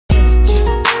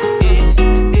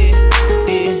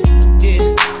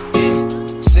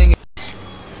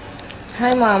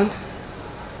Hi, Mom.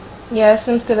 Yes,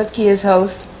 I'm still at Kia's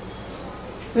house.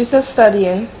 We're still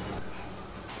studying.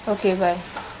 Okay, bye.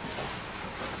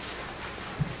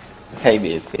 Hey,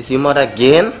 babes. Is your mother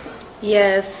again?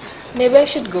 Yes. Maybe I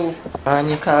should go. Man,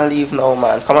 you can't leave now,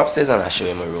 man. Come upstairs and I'll show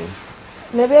you my room.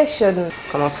 Maybe I shouldn't.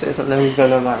 Come upstairs and let me go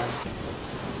now, man.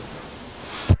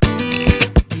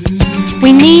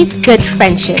 We need good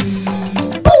friendships,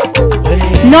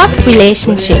 not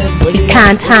relationships we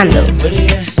can't handle.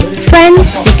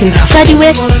 Friends we can study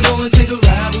with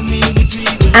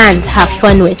and have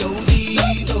fun with.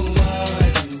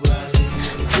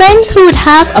 Friends who would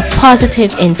have a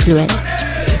positive influence.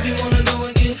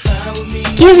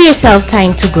 Give yourself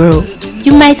time to grow.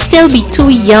 You might still be too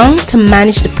young to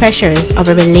manage the pressures of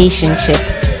a relationship.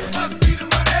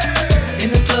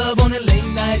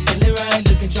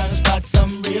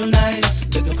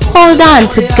 Hold on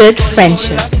to good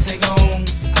friendships.